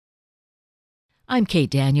I'm Kate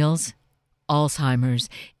Daniels. Alzheimer's.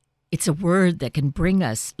 It's a word that can bring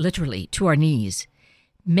us, literally, to our knees.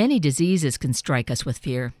 Many diseases can strike us with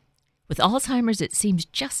fear. With Alzheimer's, it seems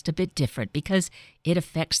just a bit different because it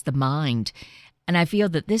affects the mind. And I feel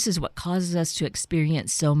that this is what causes us to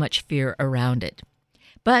experience so much fear around it.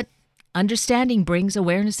 But understanding brings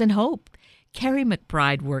awareness and hope. Carrie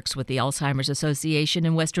McBride works with the Alzheimer's Association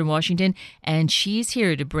in Western Washington, and she's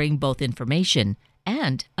here to bring both information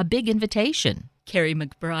and a big invitation. Carrie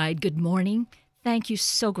McBride, good morning. Thank you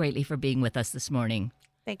so greatly for being with us this morning.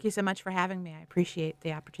 Thank you so much for having me. I appreciate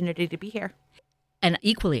the opportunity to be here. And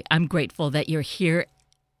equally, I'm grateful that you're here,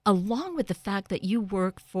 along with the fact that you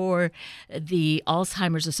work for the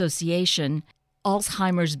Alzheimer's Association.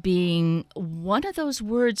 Alzheimer's being one of those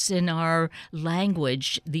words in our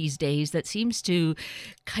language these days that seems to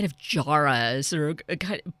kind of jar us or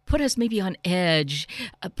kind of put us maybe on edge,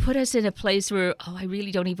 put us in a place where, I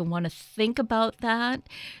really don't even want to think about that.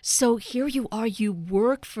 So here you are, you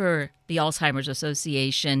work for the Alzheimer's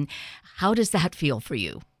Association. How does that feel for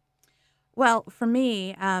you? Well, for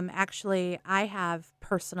me, actually, I have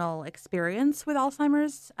personal experience with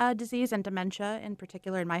Alzheimer's disease and dementia in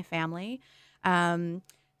particular in my family.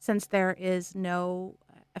 Since there is no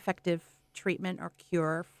effective treatment or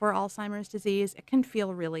cure for Alzheimer's disease, it can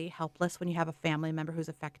feel really helpless when you have a family member who's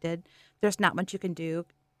affected. There's not much you can do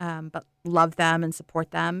but love them and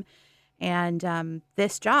support them. And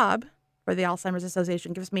this job for the Alzheimer's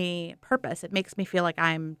Association gives me purpose. It makes me feel like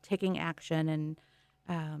I'm taking action and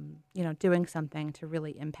doing something to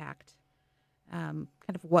really impact kind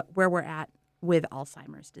of where we're at with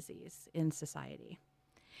Alzheimer's disease in society.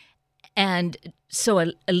 And so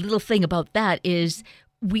a little thing about that is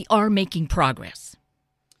we are making progress.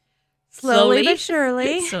 Slowly but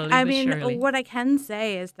surely. Surely. What I can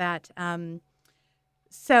say is that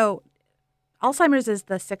so Alzheimer's is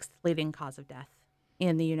the sixth leading cause of death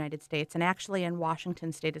in the United States. And actually in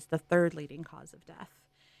Washington State, it's the third leading cause of death.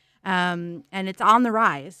 And it's on the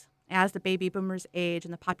rise as the baby boomers age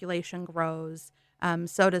and the population grows.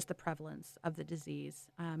 So does the prevalence of the disease.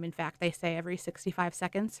 In fact, they say every 65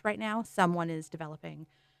 seconds right now, someone is developing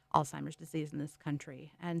Alzheimer's disease in this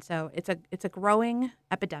country. And so it's a growing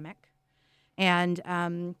epidemic.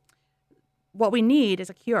 And what we need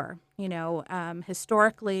is a cure.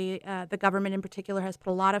 Historically, the government in particular has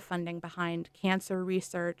put a lot of funding behind cancer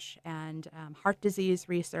research and heart disease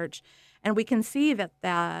research. And we can see that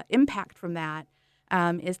the impact from that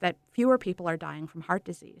is that fewer people are dying from heart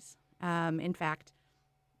disease. In fact,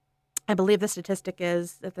 I believe the statistic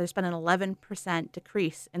is that there's been an 11%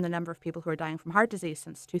 decrease in the number of people who are dying from heart disease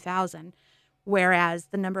since 2000, whereas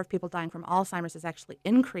the number of people dying from Alzheimer's has actually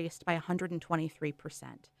increased by 123%.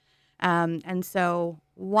 And so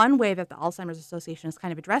one way that the Alzheimer's Association is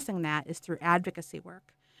kind of addressing that is through advocacy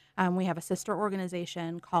work. We have a sister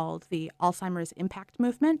organization called the Alzheimer's Impact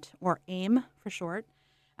Movement, or AIM for short.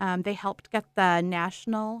 They helped get the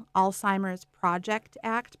National Alzheimer's Project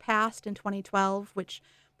Act passed in 2012, which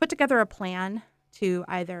put together a plan to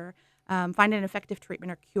either find an effective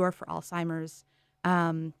treatment or cure for Alzheimer's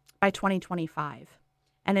by 2025.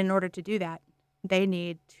 And in order to do that, they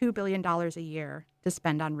need $2 billion a year to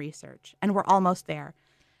spend on research. And we're almost there.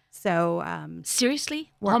 So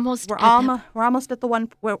seriously? We're almost at the one.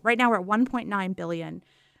 Right now we're at $1.9 billion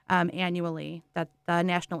annually that the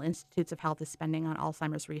National Institutes of Health is spending on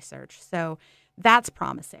Alzheimer's research. So that's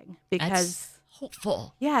promising because that's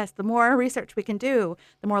hopeful. Yes, the more research we can do,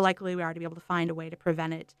 the more likely we are to be able to find a way to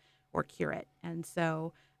prevent it or cure it. And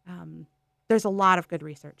so there's a lot of good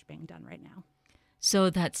research being done right now. So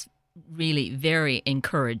that's really very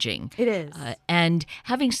encouraging. It is. And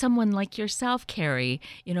having someone like yourself, Carrie,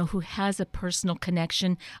 who has a personal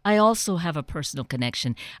connection. I also have a personal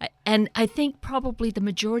connection. And I think probably the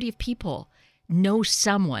majority of people know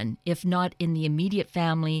someone, if not in the immediate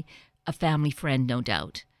family, a family friend, no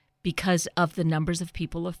doubt, because of the numbers of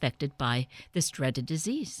people affected by this dreaded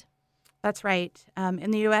disease. That's right.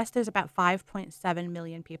 In the U.S., there's about 5.7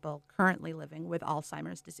 million people currently living with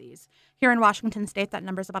Alzheimer's disease. Here in Washington State, that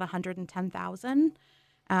number is about 110,000.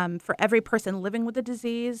 For every person living with the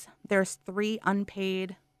disease, there's 3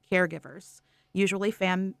 unpaid caregivers, usually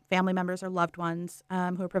family members or loved ones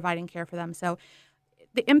who are providing care for them. So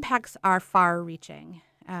the impacts are far-reaching.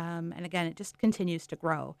 And again, it just continues to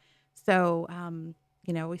grow. So,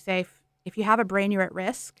 we say if you have a brain, you're at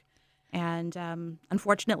risk. And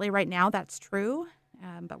unfortunately, right now, that's true.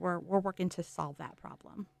 But we're working to solve that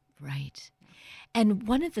problem. Right. And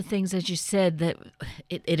one of the things, as you said, that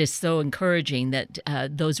it is so encouraging that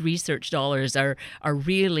those research dollars are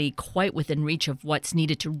really quite within reach of what's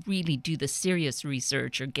needed to really do the serious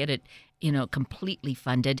research or get it, completely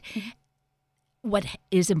funded. Mm-hmm. what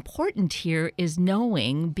is important here is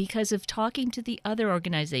knowing, because of talking to the other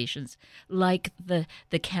organizations like the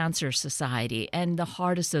Cancer Society and the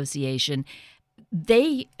Heart Association,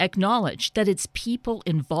 they acknowledge that it's people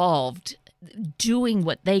involved doing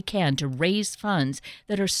what they can to raise funds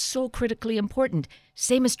that are so critically important.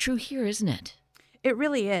 Same is true here, isn't it? It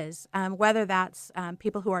really is. Whether that's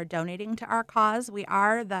people who are donating to our cause, we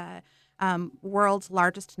are the world's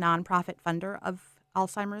largest nonprofit funder of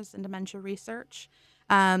Alzheimer's and dementia research.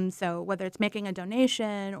 So whether it's making a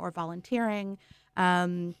donation or volunteering,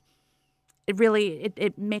 it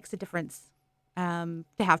makes a difference to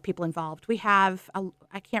have people involved. We have,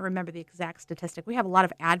 I can't remember the exact statistic, we have a lot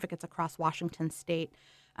of advocates across Washington state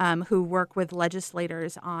who work with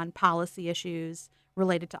legislators on policy issues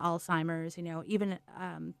related to Alzheimer's. Even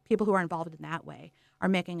people who are involved in that way are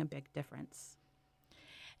making a big difference.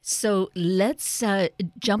 So let's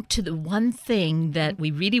jump to the one thing that we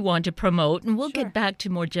really want to promote, and we'll Sure. get back to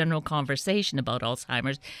more general conversation about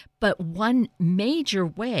Alzheimer's. But one major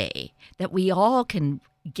way that we all can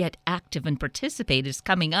get active and participate is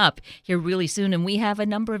coming up here really soon, and we have a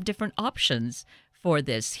number of different options for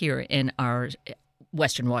this here in our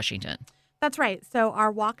Western Washington. That's right. So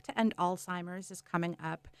our Walk to End Alzheimer's is coming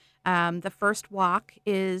up. The first walk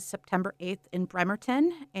is September 8th in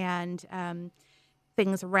Bremerton, and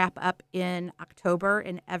things wrap up in October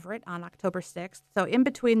in Everett on October 6th. So in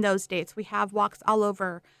between those dates, we have walks all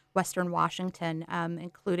over Western Washington,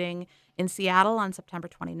 including in Seattle on September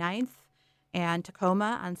 29th and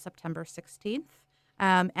Tacoma on September 16th,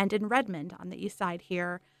 and in Redmond on the east side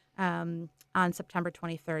here on September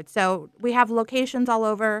 23rd. So we have locations all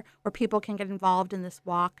over where people can get involved in this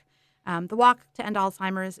walk. The Walk to End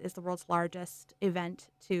Alzheimer's is the world's largest event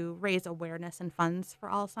to raise awareness and funds for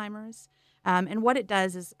Alzheimer's. And what it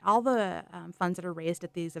does is all the funds that are raised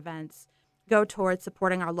at these events go towards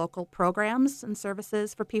supporting our local programs and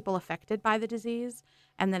services for people affected by the disease.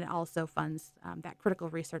 And then it also funds that critical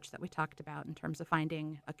research that we talked about in terms of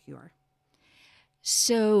finding a cure.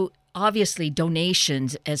 So obviously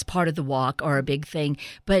donations as part of the walk are a big thing,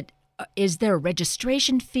 but is there a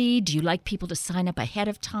registration fee? Do you like people to sign up ahead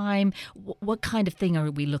of time? What kind of thing are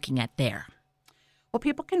we looking at there? Well,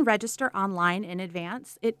 people can register online in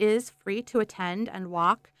advance. It is free to attend and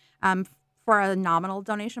walk. For a nominal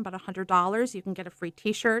donation, about $100, you can get a free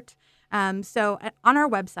T-shirt. So on our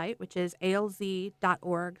website, which is alz.org/walk,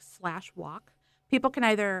 people can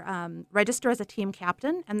either register as a team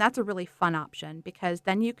captain, and that's a really fun option because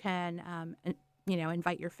then you can,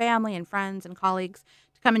 invite your family and friends and colleagues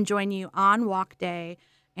to come and join you on walk day.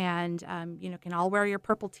 And, can all wear your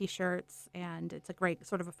purple T-shirts, and it's a great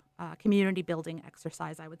sort of community building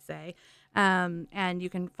exercise, I would say. And you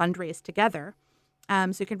can fundraise together.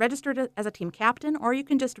 So you can register as a team captain, or you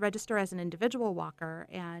can just register as an individual walker.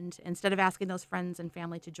 And instead of asking those friends and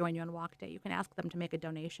family to join you on walk day, you can ask them to make a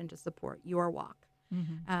donation to support your walk.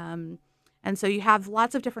 Mm-hmm. And so you have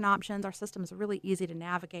lots of different options. Our system is really easy to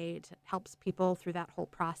navigate. It helps people through that whole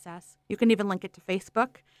process. You can even link it to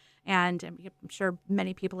Facebook. And I'm sure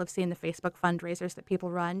many people have seen the Facebook fundraisers that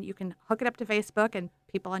people run. You can hook it up to Facebook, and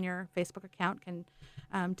people on your Facebook account can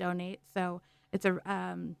donate. So it's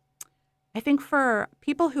I think for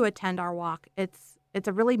people who attend our walk, it's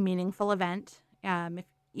a really meaningful event.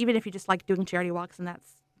 Even if you just like doing charity walks, and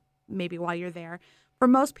that's maybe why you're there. For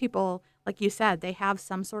most people, like you said, they have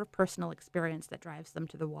some sort of personal experience that drives them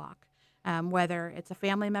to the walk. Whether it's a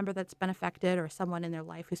family member that's been affected or someone in their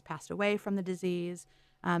life who's passed away from the disease.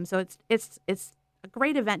 So it's a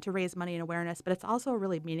great event to raise money and awareness, but it's also a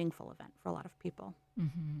really meaningful event for a lot of people.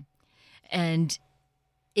 Mm-hmm. And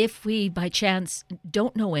if we, by chance,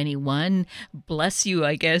 don't know anyone, bless you,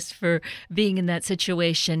 I guess, for being in that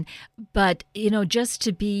situation. But, just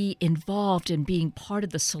to be involved and being part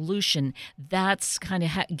of the solution, that's kind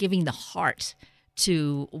of giving the heart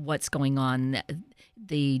to what's going on,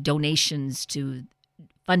 the donations to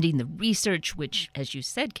funding the research, which, as you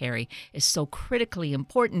said, Carrie, is so critically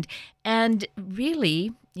important. And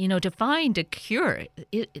really, to find a cure,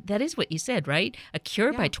 that is what you said, right? A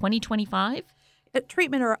cure by 2025? An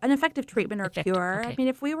effective treatment or cure. Okay. I mean,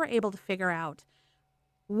 if we were able to figure out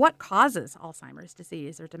what causes Alzheimer's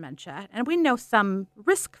disease or dementia, and we know some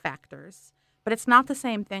risk factors, but it's not the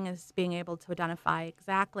same thing as being able to identify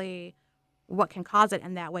exactly what can cause it,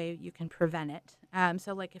 and that way you can prevent it.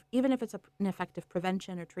 So even if it's an effective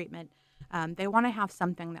prevention or treatment, they want to have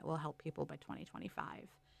something that will help people by 2025.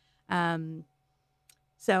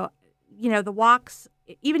 So, the walks,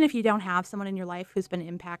 even if you don't have someone in your life who's been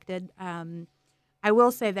impacted, I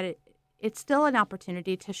will say that it's still an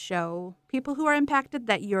opportunity to show people who are impacted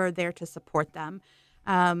that you're there to support them.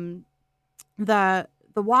 The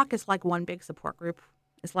the walk is like one big support group.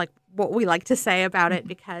 Is like what we like to say about it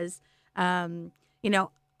because, you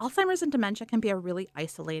know, Alzheimer's and dementia can be a really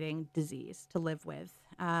isolating disease to live with.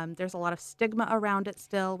 There's a lot of stigma around it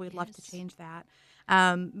still. We'd love to change that.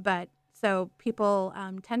 But so people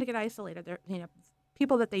tend to get isolated. They're,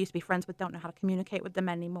 people that they used to be friends with don't know how to communicate with them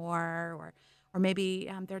anymore, or maybe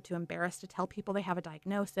they're too embarrassed to tell people they have a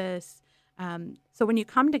diagnosis. So when you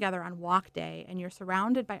come together on walk day and you're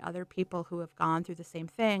surrounded by other people who have gone through the same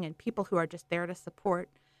thing and people who are just there to support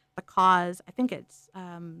the cause, I think it's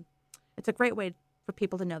a great way for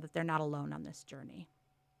people to know that they're not alone on this journey.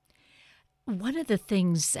 One of the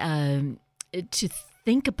things to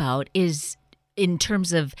think about is in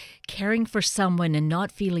terms of caring for someone and not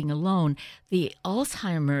feeling alone, the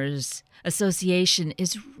Alzheimer's Association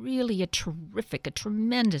is really a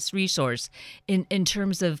tremendous resource in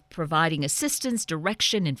terms of providing assistance,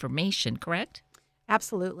 direction, information, correct?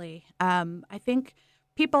 Absolutely. I think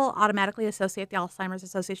people automatically associate the Alzheimer's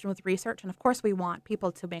Association with research, and of course we want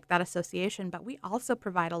people to make that association, but we also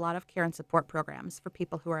provide a lot of care and support programs for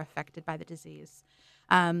people who are affected by the disease.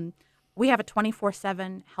 We have a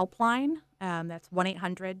 24/7 helpline. That's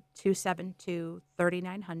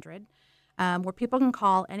 1-800-272-3900, where people can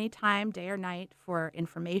call anytime, day or night, for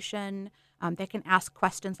information. They can ask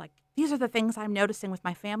questions like, these are the things I'm noticing with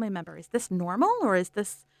my family member. Is this normal, or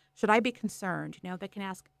should I be concerned? They can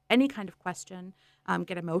ask any kind of question,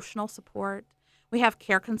 get emotional support. We have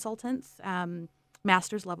care consultants,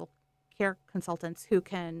 master's level care consultants who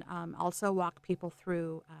can also walk people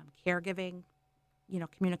through caregiving,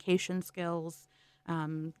 communication skills,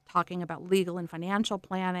 talking about legal and financial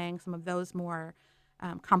planning, some of those more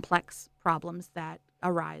complex problems that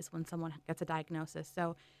arise when someone gets a diagnosis.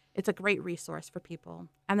 So it's a great resource for people.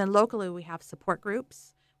 And then locally, we have support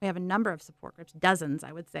groups. We have a number of support groups, dozens,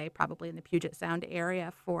 I would say, probably in the Puget Sound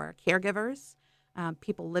area for caregivers,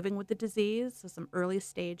 people living with the disease, so some early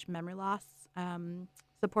stage memory loss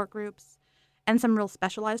support groups, and some real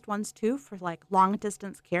specialized ones too for like long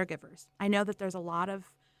distance caregivers. I know that there's a lot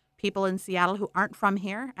of people in Seattle who aren't from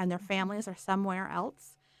here and their families are somewhere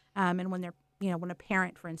else. And when when a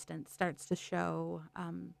parent, for instance, starts to show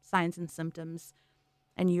signs and symptoms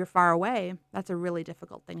and you're far away, that's a really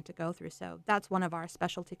difficult thing to go through. So that's one of our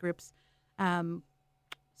specialty groups.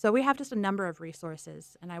 So we have just a number of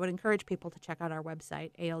resources, and I would encourage people to check out our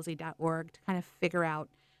website, alz.org, to kind of figure out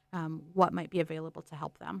what might be available to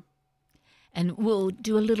help them. And we'll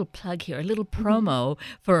do a little plug here, a little promo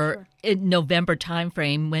for November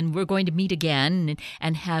timeframe when we're going to meet again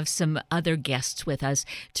and have some other guests with us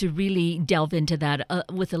to really delve into that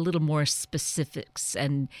with a little more specifics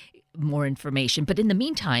and more information. But in the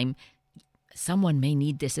meantime, someone may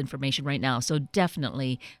need this information right now. So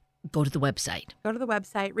definitely go to the website. Go to the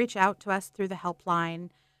website, reach out to us through the helpline,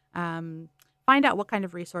 find out what kind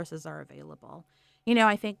of resources are available.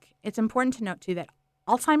 I think it's important to note, too, that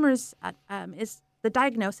Alzheimer's the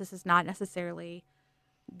diagnosis is not necessarily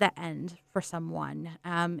the end for someone.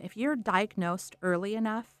 If you're diagnosed early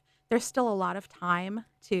enough, there's still a lot of time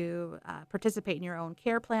to participate in your own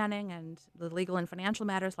care planning and the legal and financial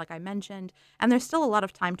matters, like I mentioned. And there's still a lot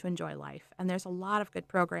of time to enjoy life. And there's a lot of good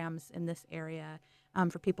programs in this area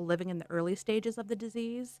for people living in the early stages of the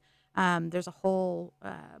disease. There's a whole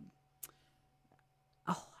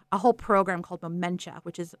program called Momentia,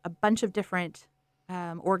 which is a bunch of different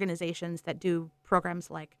organizations that do programs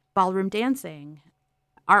like ballroom dancing,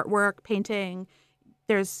 artwork, painting.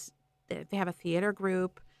 They have a theater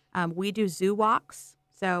group. We do zoo walks.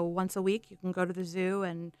 So once a week, you can go to the zoo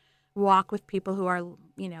and walk with people who are,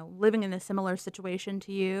 living in a similar situation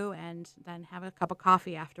to you, and then have a cup of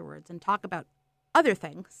coffee afterwards and talk about other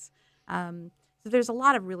things. So there's a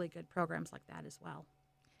lot of really good programs like that as well.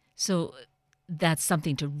 So that's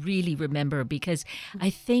something to really remember, because I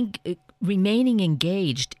think remaining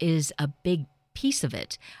engaged is a big piece of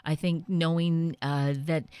it. I think knowing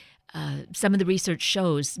that some of the research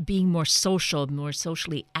shows being more social, more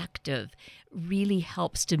socially active really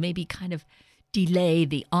helps to maybe kind of delay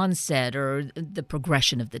the onset or the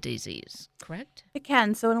progression of the disease, correct? It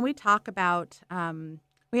can. So when we talk about,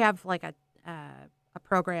 we have like a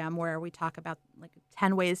program where we talk about like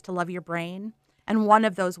 10 ways to love your brain. And one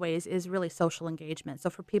of those ways is really social engagement. So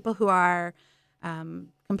for people who are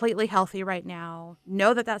completely healthy right now,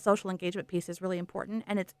 know that social engagement piece is really important.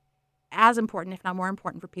 And it's as important, if not more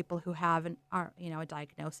important, for people who have a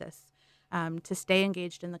diagnosis, to stay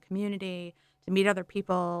engaged in the community, to meet other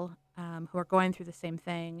people who are going through the same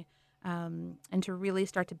thing, and to really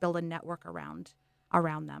start to build a network around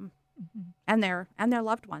them and their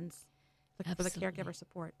loved ones. For the caregiver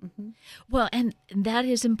support. Well, and that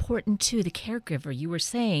is important too, the caregiver. You were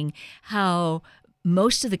saying how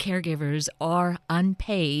most of the caregivers are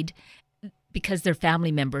unpaid because they're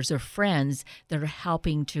family members or friends that are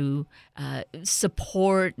helping to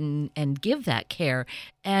support and give that care.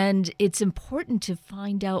 And it's important to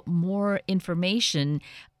find out more information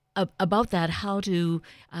about that, how to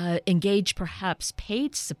engage perhaps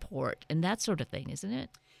paid support and that sort of thing, isn't it?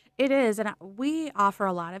 It is, and we offer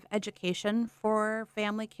a lot of education for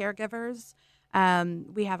family caregivers.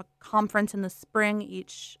 We have a conference in the spring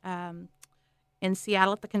each in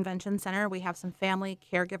Seattle at the Convention Center. We have some family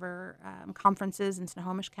caregiver conferences in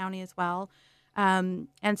Snohomish County as well, and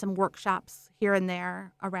some workshops here and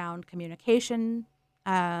there around communication,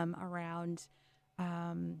 around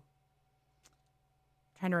trying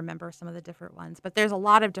to remember some of the different ones. But there's a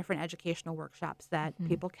lot of different educational workshops that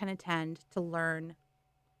people can attend to learn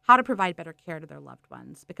how to provide better care to their loved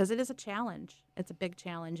ones, because it is a challenge. It's a big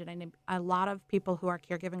challenge, and I know a lot of people who are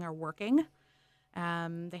caregiving are working.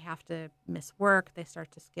 They have to miss work. They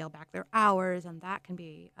start to scale back their hours, and that can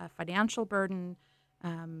be a financial burden.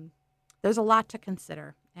 There's a lot to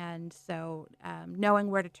consider, and so knowing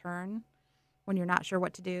where to turn when you're not sure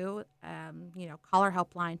what to do, call our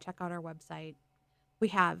helpline, check out our website. We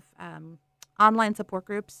have online support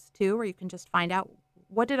groups too, where you can just find out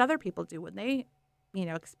what did other people do when they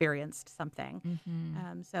experienced something.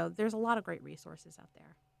 So there's a lot of great resources out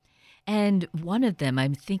there. And one of them,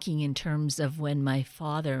 I'm thinking in terms of when my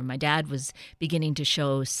dad was beginning to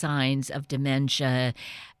show signs of dementia,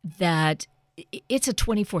 that it's a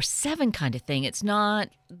 24/7 kind of thing. It's not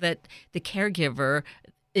that the caregiver,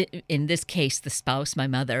 in this case, the spouse, my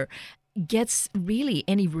mother, gets really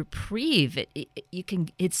any reprieve.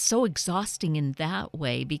 It's so exhausting in that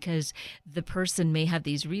way, because the person may have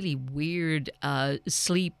these really weird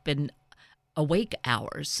sleep and awake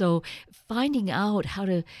hours. So finding out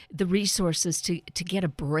the resources to get a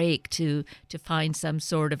break, to find some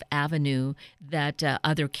sort of avenue that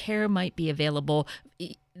other care might be available,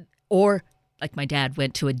 or like my dad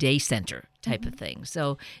went to a day center type of thing.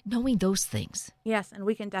 So knowing those things. Yes, and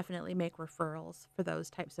we can definitely make referrals for those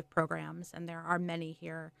types of programs, and there are many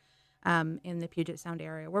here in the Puget Sound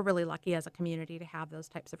area. We're really lucky as a community to have those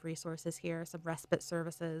types of resources here, some respite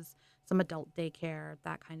services, some adult daycare,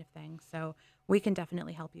 that kind of thing. So we can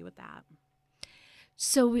definitely help you with that.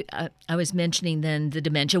 So I was mentioning then the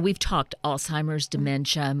dementia. We've talked Alzheimer's,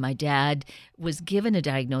 dementia. My dad was given a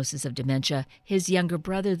diagnosis of dementia. His younger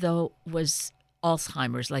brother, though, was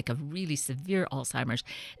Alzheimer's, like a really severe Alzheimer's.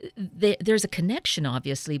 There's a connection,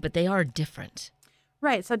 obviously, but they are different.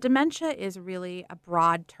 Right. So dementia is really a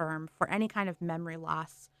broad term for any kind of memory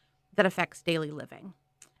loss that affects daily living.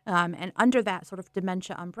 And under that sort of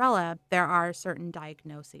dementia umbrella, there are certain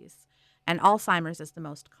diagnoses. And Alzheimer's is the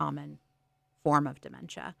most common form of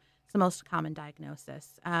dementia. It's the most common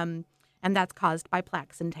diagnosis. And that's caused by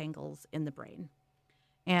plaques and tangles in the brain.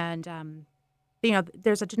 And,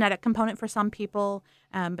 there's a genetic component for some people,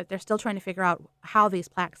 but they're still trying to figure out how these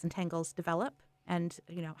plaques and tangles develop. And,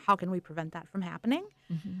 how can we prevent that from happening?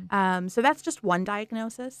 So that's just one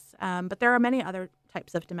diagnosis. But there are many other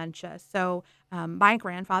types of dementia. So my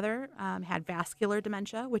grandfather had vascular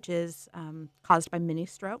dementia, which is caused by mini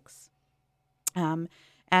strokes.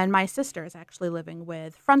 And my sister is actually living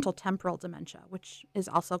with frontal temporal dementia, which is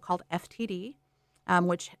also called FTD,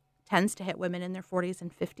 which tends to hit women in their 40s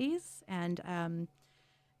and 50s. And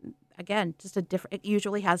again, it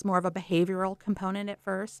usually has more of a behavioral component at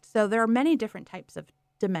first. So there are many different types of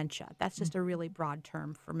dementia. That's just a really broad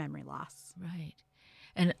term for memory loss. Right.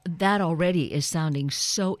 And that already is sounding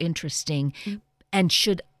so interesting, and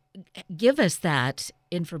should give us that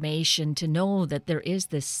information to know that there is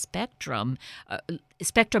this spectrum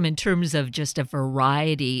in terms of just a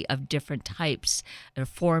variety of different types or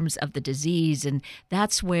forms of the disease. And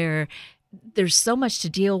that's where there's so much to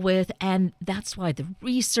deal with, and that's why the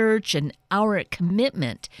research and our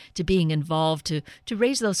commitment to being involved to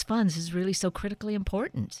raise those funds is really so critically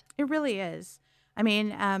important. It really is. I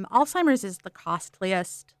mean, Alzheimer's is the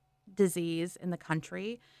costliest disease in the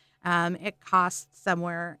country. It costs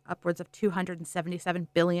somewhere upwards of $277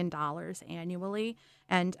 billion annually.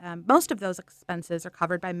 And most of those expenses are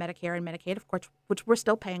covered by Medicare and Medicaid, of course, which we're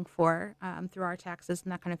still paying for through our taxes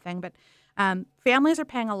and that kind of thing. But families are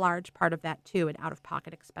paying a large part of that, too, in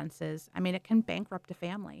out-of-pocket expenses. I mean, it can bankrupt a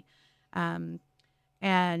family. And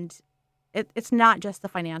it's not just the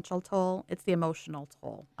financial toll, it's the emotional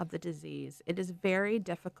toll of the disease. It is very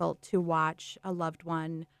difficult to watch a loved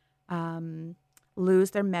one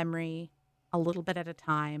lose their memory a little bit at a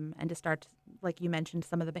time, and to start, like you mentioned,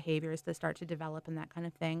 some of the behaviors that start to develop and that kind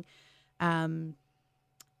of thing.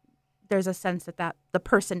 There's a sense that the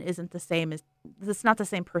person isn't the same it's not the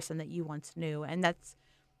same person that you once knew, and that's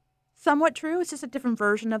somewhat true. It's just a different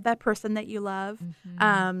version of that person that you love. Mm-hmm.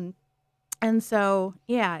 Um, and so,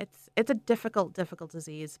 yeah, it's a difficult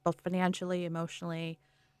disease, both financially, emotionally,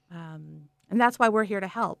 and that's why we're here to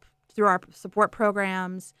help through our support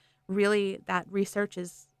programs. Really, that research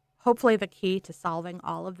is hopefully the key to solving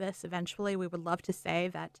all of this. Eventually, we would love to say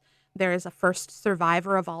that there is a first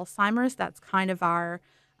survivor of Alzheimer's. That's kind of our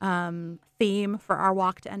theme for our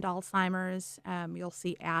Walk to End Alzheimer's. You'll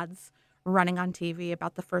see ads running on TV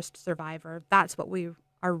about the first survivor. That's what we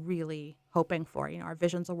are really hoping for. Our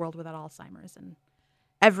vision's a world without Alzheimer's, and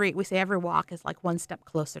we say every walk is like one step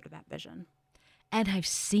closer to that vision. And I've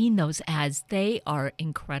seen those ads. They are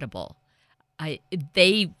incredible. I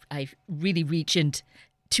really reach into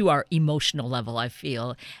to our emotional level, I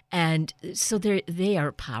feel. And so they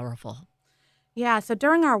are powerful. Yeah, so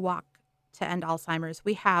during our Walk to End Alzheimer's,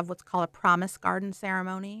 we have what's called a promise garden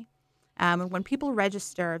ceremony. And when people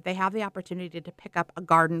register, they have the opportunity to pick up a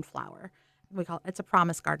garden flower. It's a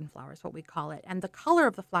promise garden flower is what we call it. And the color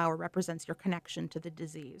of the flower represents your connection to the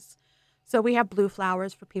disease. So we have blue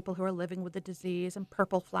flowers for people who are living with the disease and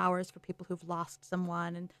purple flowers for people who've lost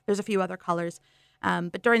someone. And there's a few other colors.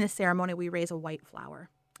 But during the ceremony, we raise a white flower.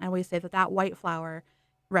 And we say that white flower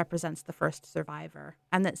represents the first survivor,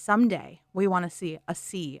 and that someday we want to see a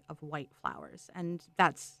sea of white flowers. And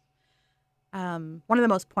that's one of the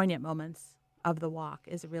most poignant moments of the walk,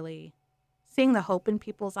 is really seeing the hope in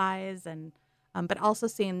people's eyes, and but also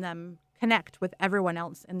seeing them connect with everyone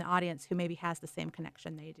else in the audience who maybe has the same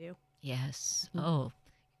connection they do. Yes. Oh,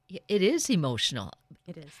 it is emotional.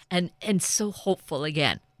 It is. And so hopeful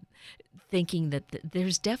again, thinking that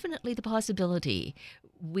there's definitely the possibility.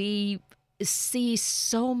 We see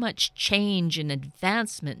so much change and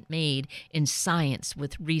advancement made in science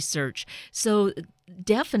with research. So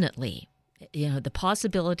definitely, the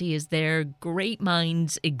possibility is there. Great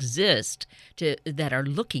minds exist that are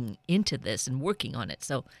looking into this and working on it.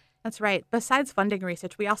 So that's right. Besides funding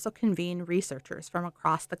research, we also convene researchers from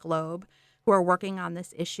across the globe who are working on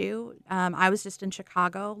this issue. I was just in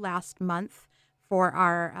Chicago last month for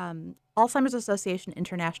our Alzheimer's Association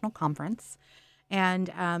International Conference.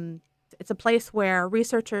 And it's a place where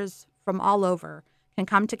researchers from all over can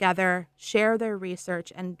come together, share their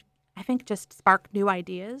research, and I think just spark new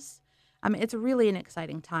ideas. It's really an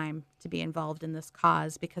exciting time to be involved in this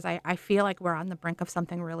cause, because I feel like we're on the brink of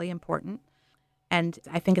something really important. And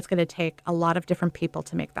I think it's going to take a lot of different people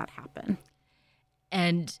to make that happen.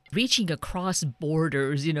 And reaching across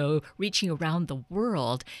borders, reaching around the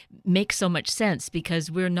world makes so much sense,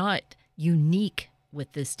 because we're not unique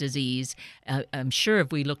with this disease. I'm sure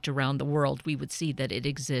if we looked around the world, we would see that it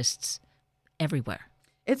exists everywhere.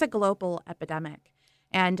 It's a global epidemic.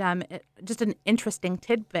 And just an interesting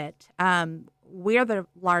tidbit, we're the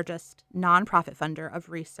largest nonprofit funder of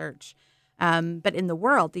research. But in the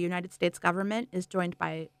world, the United States government is joined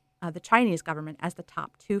by the Chinese government as the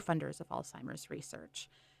top two funders of Alzheimer's research.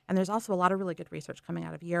 And there's also a lot of really good research coming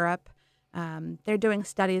out of Europe. They're doing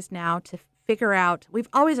studies now to figure out, we've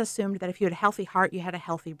always assumed that if you had a healthy heart, you had a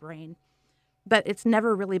healthy brain. But it's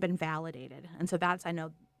never really been validated. And so that's, I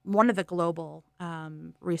know, one of the global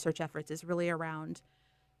research efforts is really around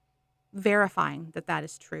verifying that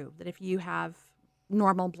is true, that if you have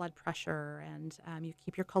normal blood pressure and you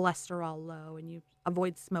keep your cholesterol low and you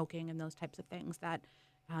avoid smoking and those types of things, that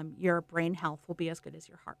your brain health will be as good as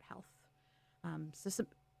your heart health. So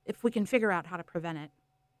if we can figure out how to prevent it,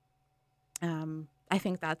 I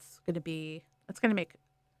think that's going to make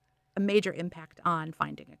a major impact on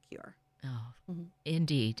finding a cure. Oh,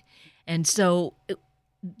 Indeed. And so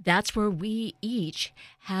that's where we each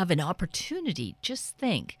have an opportunity. Just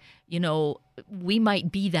think, we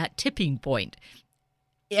might be that tipping point.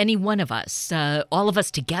 Any one of us, all of us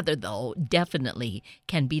together, though, definitely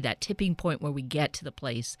can be that tipping point where we get to the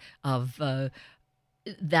place of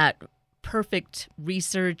that perfect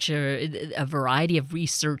research, or a variety of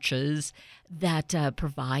researches that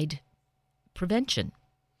provide prevention.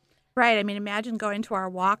 Right. I mean, imagine going to our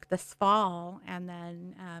walk this fall, and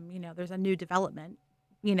then, there's a new development,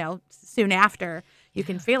 soon after. You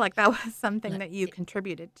can feel like that was something that you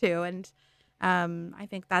contributed to. And I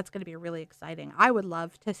think that's going to be really exciting. I would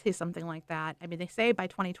love to see something like that. I mean, they say by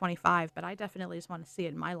 2025, but I definitely just want to see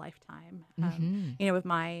it in my lifetime. With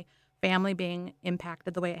my family being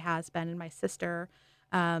impacted the way it has been, and my sister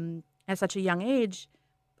at such a young age,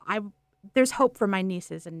 there's hope for my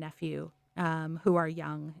nieces and nephew who are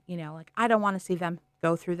young. I don't want to see them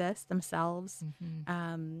go through this themselves.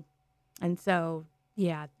 And so,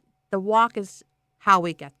 the walk is how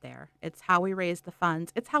we get there. It's how we raise the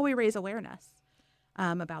funds. It's how we raise awareness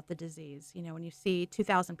about the disease. When you see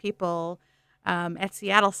 2,000 people at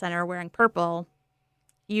Seattle Center wearing purple,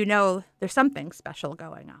 there's something special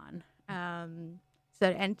going on.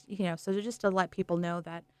 So just to let people know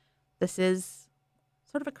that this is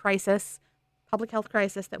sort of a crisis, public health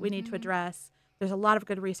crisis that we need to address. There's a lot of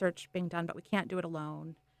good research being done, but we can't do it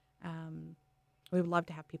alone. We would love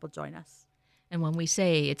to have people join us. And when we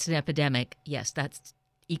say it's an epidemic, yes, that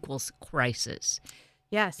equals crisis.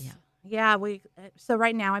 Yes. Yeah. So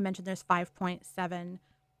right now I mentioned there's 5.7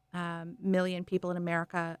 million people in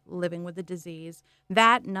America living with the disease.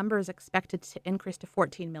 That number is expected to increase to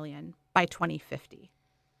 14 million by 2050.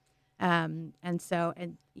 And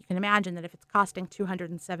you can imagine that if it's costing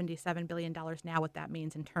 $277 billion now, what that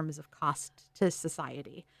means in terms of cost to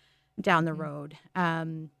society down the road.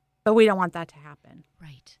 But we don't want that to happen.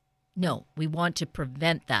 Right. No, we want to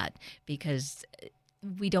prevent that because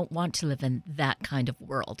we don't want to live in that kind of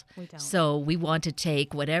world. We don't. So we want to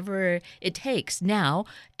take whatever it takes now,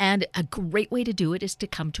 and a great way to do it is to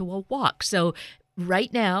come to a walk. So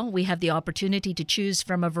right now we have the opportunity to choose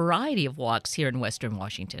from a variety of walks here in Western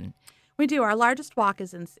Washington. We do. Our largest walk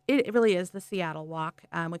it really is the Seattle Walk.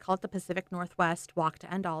 We call it the Pacific Northwest Walk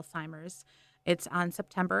to End Alzheimer's. It's on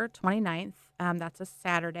September 29th. That's a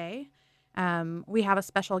Saturday. We have a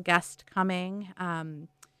special guest coming,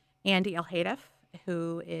 Andy Elhadef,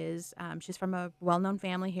 who is, she's from a well-known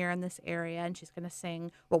family here in this area, and she's going to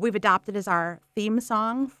sing what we've adopted as our theme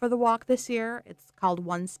song for the walk this year. It's called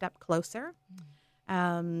One Step Closer.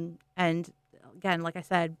 And again, like I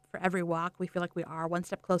said, for every walk, we feel like we are one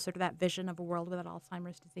step closer to that vision of a world without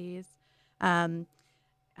Alzheimer's disease. On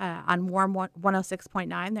Warm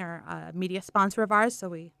 106.9, they're a media sponsor of ours, so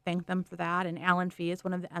we thank them for that. And Alan Fee is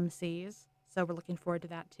one of the MCs, so we're looking forward to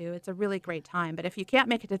that too. It's a really great time. But if you can't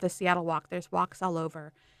make it to the Seattle Walk, there's walks all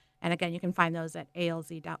over. And again, you can find those at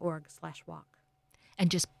alz.org/walk. And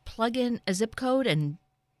just plug in a zip code and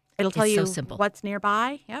it'll tell you so simple. What's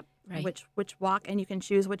nearby. Yep. Right. Which walk, and you can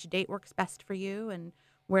choose which date works best for you and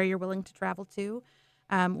where you're willing to travel to.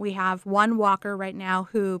 We have one walker right now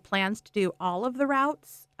who plans to do all of the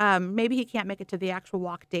routes. Maybe he can't make it to the actual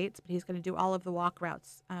walk dates, but he's going to do all of the walk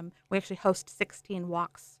routes. We actually host 16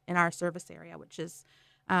 walks in our service area, which is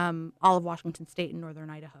all of Washington State and northern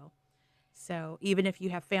Idaho. So even if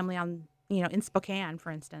you have family in Spokane,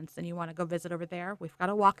 for instance, and you want to go visit over there, we've got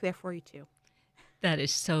a walk there for you too. That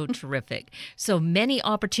is so terrific. So many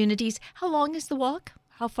opportunities. How long is the walk?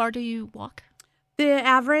 How far do you walk? The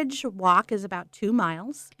average walk is about 2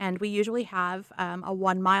 miles, and we usually have a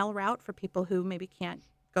 1 mile route for people who maybe can't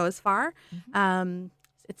go as far.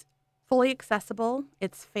 It's fully accessible.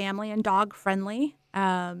 It's family and dog friendly.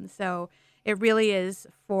 So it really is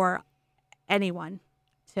for anyone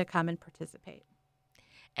to come and participate.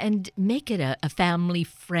 And make it a family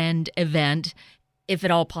friend event, if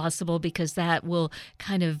at all possible, because that will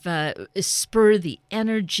kind of spur the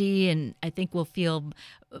energy, and I think we'll feel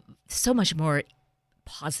so much more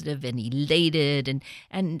positive and elated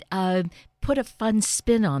and put a fun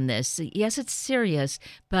spin on this. Yes, it's serious,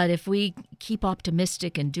 but if we keep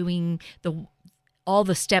optimistic and doing all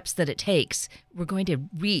the steps that it takes, we're going to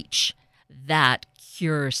reach that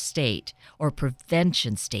cure state or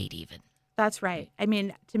prevention state even. That's right. I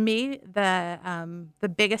mean, to me, the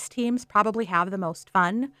biggest teams probably have the most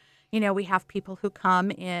fun. We have people who come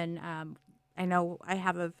in. I know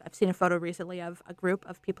I've seen a photo recently of a group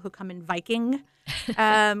of people who come in Viking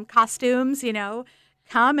costumes.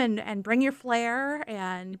 Come and bring your flair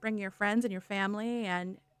and bring your friends and your family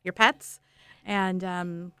and your pets,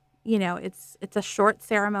 and it's a short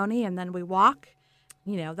ceremony, and then we walk.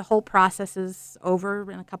 The whole process is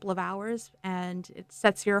over in a couple of hours, and it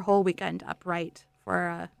sets your whole weekend up right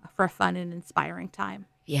for a fun and inspiring time.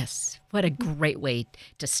 Yes. What a great way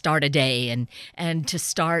to start a day and to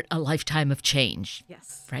start a lifetime of change.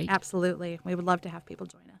 Yes. Right? Absolutely. We would love to have people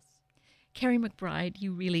join us. Carrie McBride,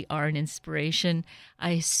 you really are an inspiration.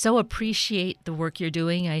 I so appreciate the work you're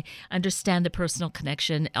doing. I understand the personal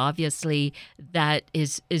connection. Obviously, that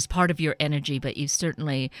is part of your energy, but you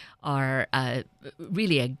certainly are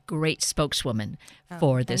really a great spokeswoman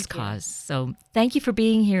for this cause. So thank you for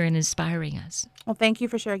being here and inspiring us. Well, thank you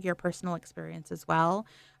for sharing your personal experience as well.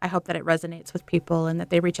 I hope that it resonates with people and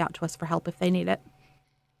that they reach out to us for help if they need it.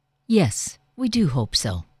 Yes, we do hope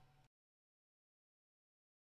so.